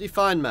absolutely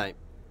fine, mate.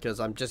 because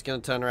I'm just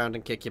going to turn around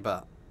and kick your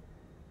butt.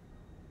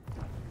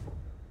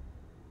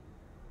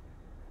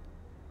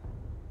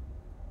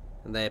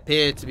 And they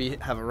appear to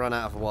have a run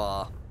out of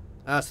war.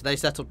 Ah, so they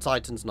settled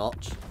Titan's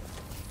Notch.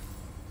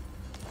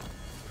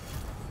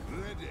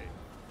 Ready.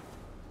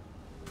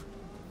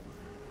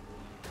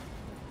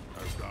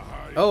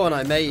 Oh, and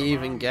I may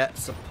even get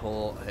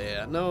support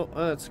here. No,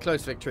 it's a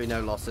close victory,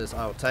 no losses.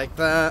 I'll take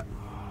that.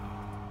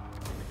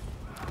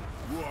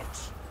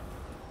 What?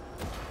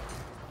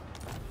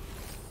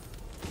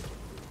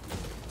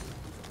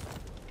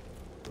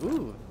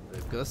 Ooh,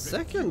 they've got a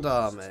second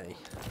army.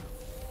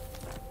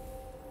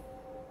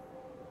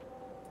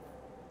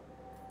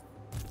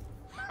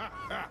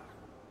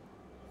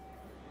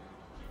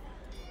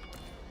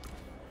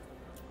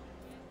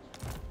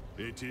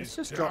 Let's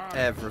just drop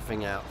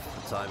everything out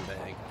for the time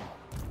being.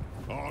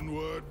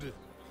 Onward.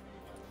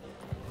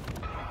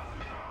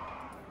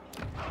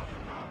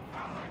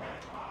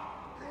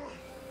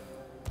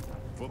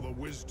 For the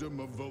wisdom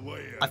of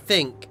WAAAGH. I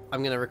think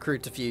I'm going to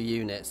recruit a few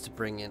units to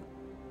bring in.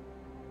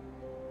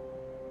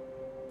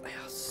 They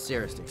are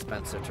seriously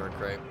expensive to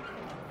recruit.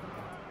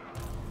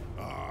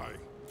 Aye.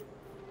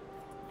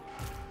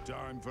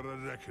 Time for a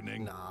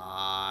reckoning.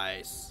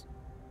 Nice.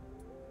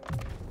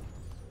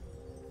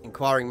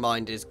 Inquiring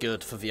Mind is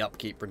good for the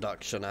upkeep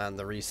reduction and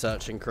the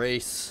research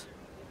increase,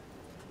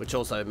 which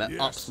also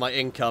ups my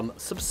income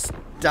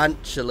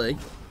substantially.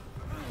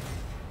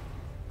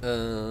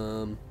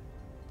 So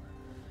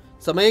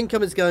my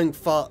income is going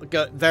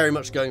very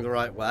much going the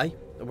right way.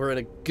 We're in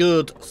a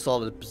good,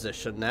 solid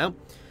position now.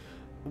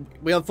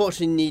 We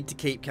unfortunately need to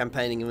keep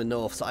campaigning in the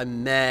north, so I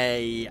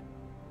may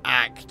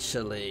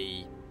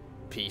actually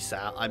peace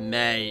out. I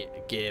may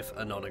give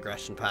a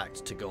non-aggression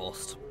pact to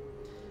Ghost.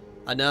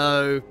 I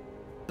know.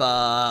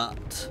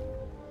 But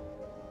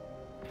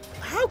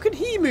how could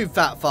he move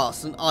that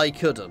fast and I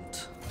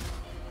couldn't?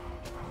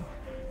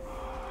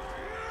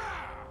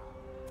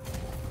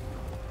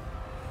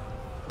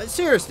 Like,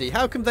 seriously,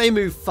 how can they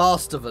move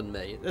faster than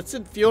me? That's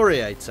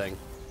infuriating.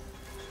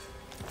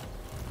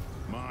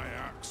 My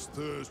axe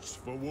thirsts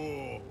for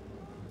war.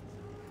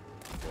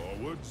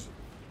 Forwards.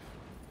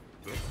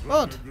 The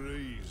What?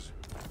 agrees.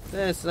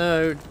 There's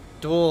no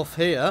dwarf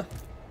here.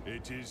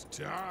 It is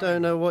time.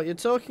 Don't know what you're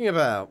talking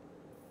about.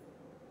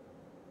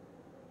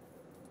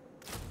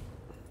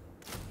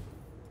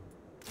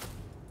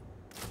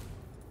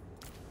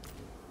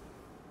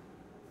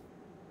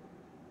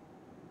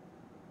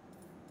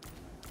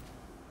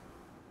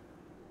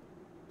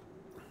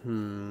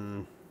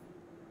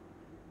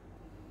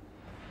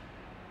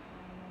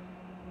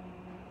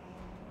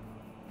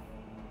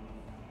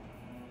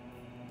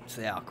 So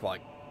they are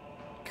quite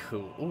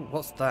cool. Ooh,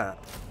 what's that?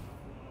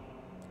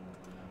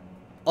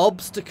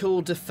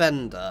 Obstacle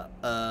Defender.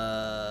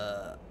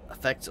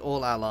 Affects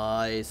all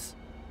allies.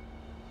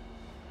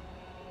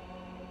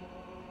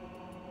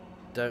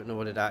 Don't know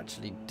what it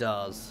actually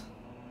does.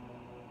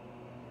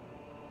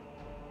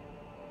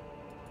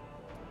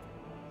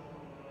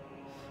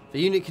 The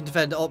unit can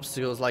defend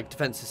obstacles like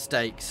defensive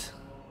stakes.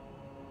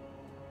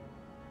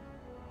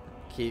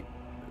 Keep.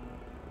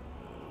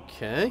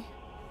 Okay.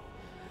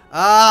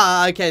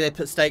 Ah, okay. They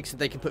put stakes.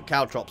 They can put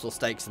caltrops or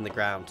stakes in the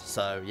ground.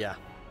 So yeah.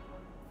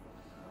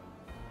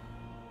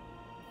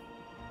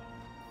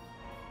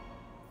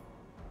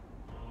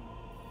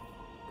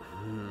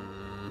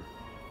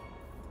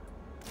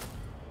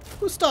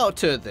 We'll start with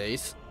 2 of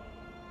these,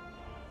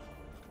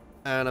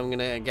 and I'm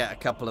gonna get a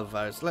couple of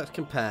those. Let's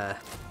compare.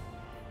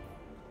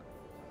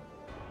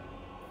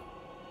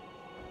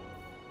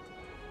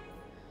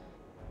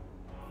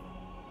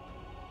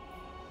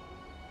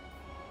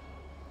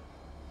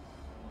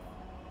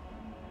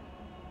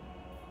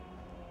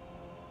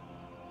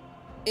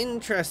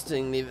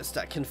 Interestingly, this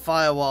stat can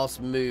fire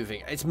whilst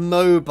moving. It's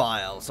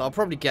mobile, so I'll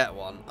probably get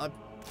one.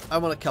 I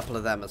want a couple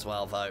of them as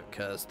well, though,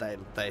 because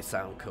they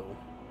sound cool.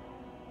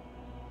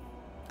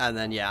 And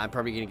then, yeah, I'm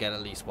probably going to get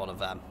at least one of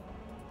them.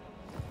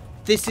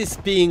 This is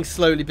being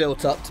slowly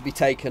built up to be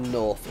taken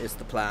north, is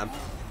the plan.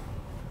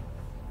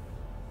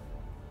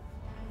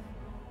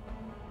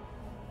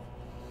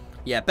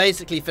 Yeah,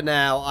 basically for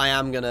now, I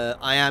am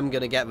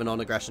gonna get the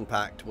non-aggression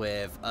pact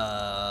with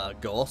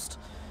Ghost,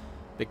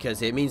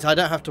 because it means I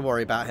don't have to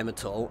worry about him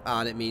at all,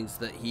 and it means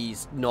that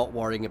he's not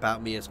worrying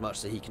about me as much,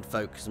 so he can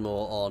focus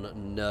more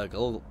on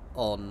Nurgle,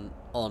 on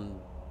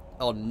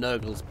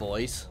Nurgle's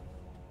boys.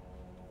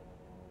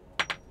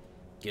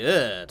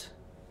 Good.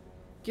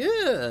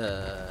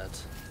 Good.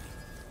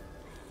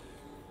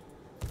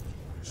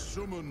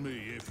 Summon me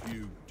if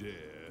you dare.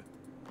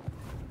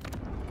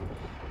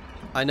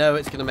 I know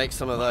it's going to make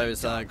some of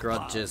those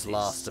grudges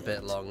last a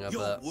bit longer, Your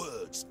but...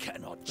 words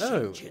cannot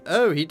change it.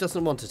 Oh, he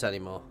doesn't want it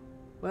anymore.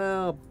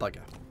 Well,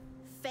 bugger.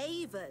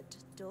 Favored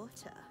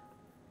daughter.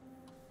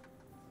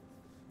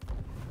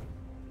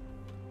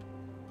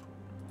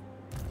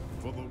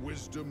 For the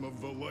wisdom of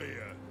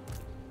WAAAGH.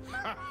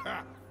 Ha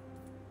ha!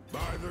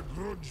 By the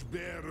grudge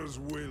bearer's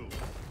will.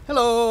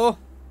 Hello!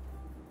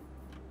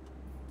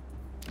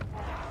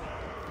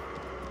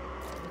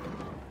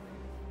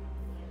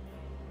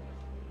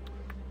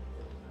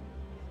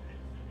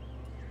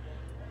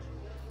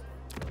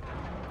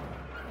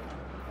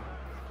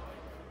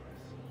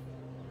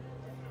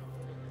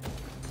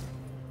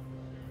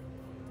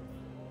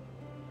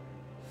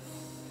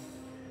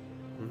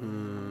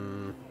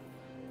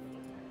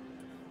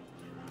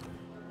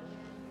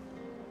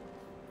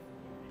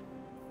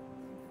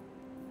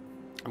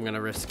 I'm going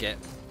to risk it.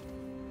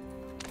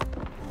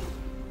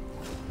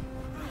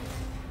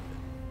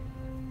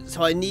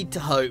 So I need to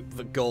hope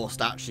that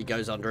Gorst actually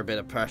goes under a bit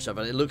of pressure,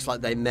 but it looks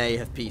like they may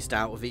have pieced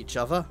out with each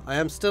other. I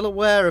am still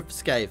aware of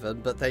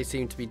Skaven, but they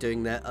seem to be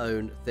doing their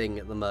own thing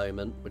at the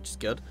moment, which is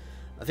good.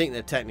 I think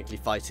they're technically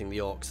fighting the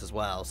orcs as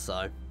well,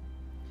 so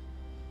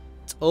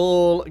it's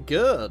all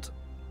good.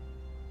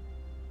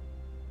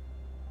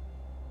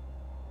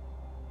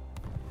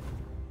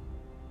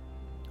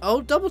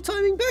 Oh, double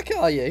timing back,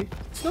 are you?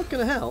 It's not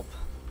going to help.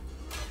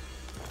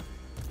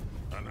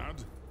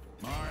 Anad,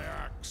 my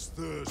axe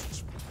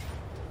thirsts.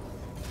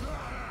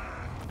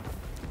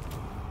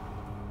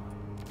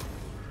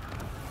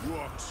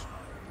 What?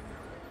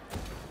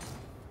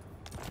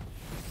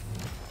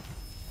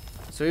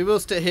 So we will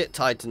still hit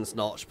Titan's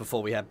Notch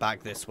before we head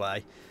back this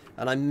way.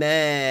 And I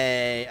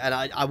may... And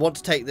I want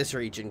to take this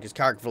region because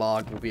Karak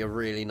Azorn will be a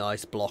really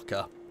nice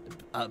blocker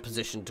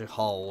position to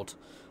hold.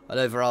 I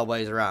know there are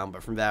ways around,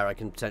 but from there I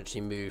can potentially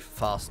move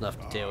fast enough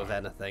to deal with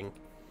anything.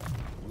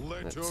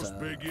 Let's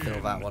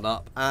fill that one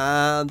up.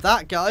 And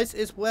that, guys,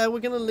 is where we're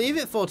going to leave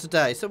it for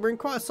today. So we're in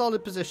quite a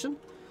solid position.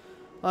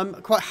 I'm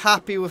quite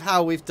happy with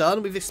how we've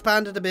done. We've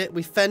expanded a bit.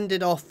 We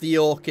fended off the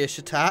orcish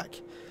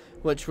attack,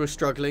 which we're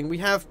struggling. We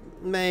have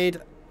made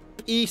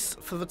peace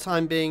for the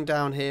time being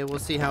down here. We'll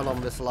see how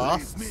long this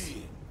lasts. Leave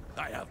me.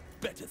 I have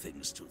better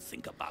things to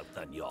think about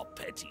than your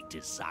petty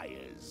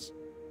desires.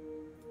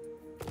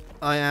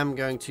 I am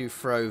going to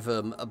throw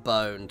them a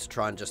bone to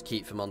try and just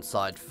keep them on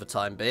side for the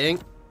time being.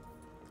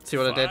 See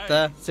what I did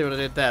there? See what I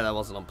did there? That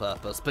wasn't on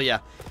purpose. But yeah,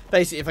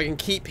 basically if I can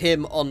keep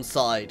him on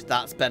side,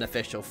 that's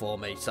beneficial for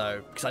me.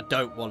 So, because I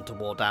don't want to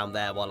war down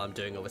there while I'm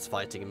doing all this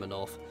fighting in the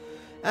north.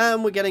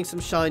 And we're getting some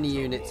shiny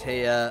units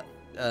here,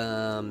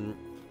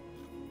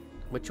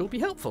 which will be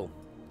helpful.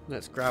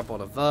 Let's grab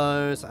one of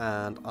those,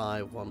 and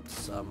I want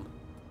some...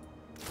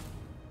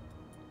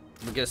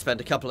 We're going to spend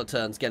a couple of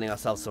turns getting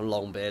ourselves some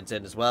Longbeards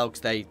in as well,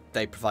 because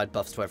they provide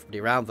buffs to everybody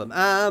around them.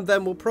 And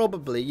then we'll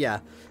probably, yeah,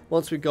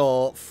 once we've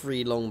got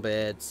 3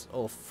 Longbeards,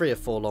 or 3 or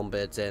 4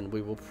 Longbeards in,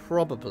 we will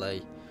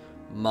probably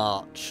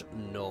march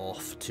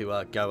north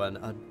to go and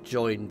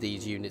join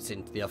these units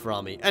into the other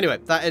army. Anyway,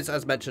 that is,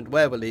 as mentioned,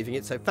 where we're leaving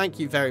it. So thank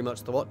you very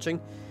much for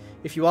watching.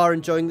 If you are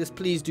enjoying this,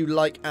 please do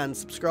like and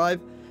subscribe.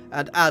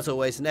 And as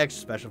always, an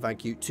extra special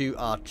thank you to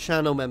our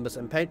channel members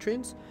and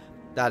patrons.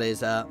 That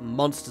is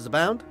Monsters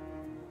Abound,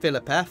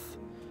 Philip F,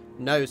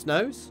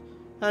 Nose,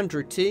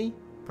 Andrew T,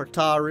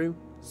 Protaru,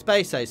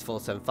 Space Ace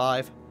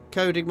 475,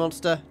 Coding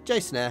Monster,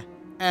 Jason Air,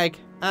 Egg,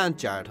 and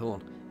Jared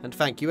Horn. And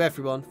thank you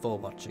everyone for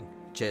watching.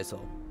 Cheers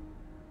all.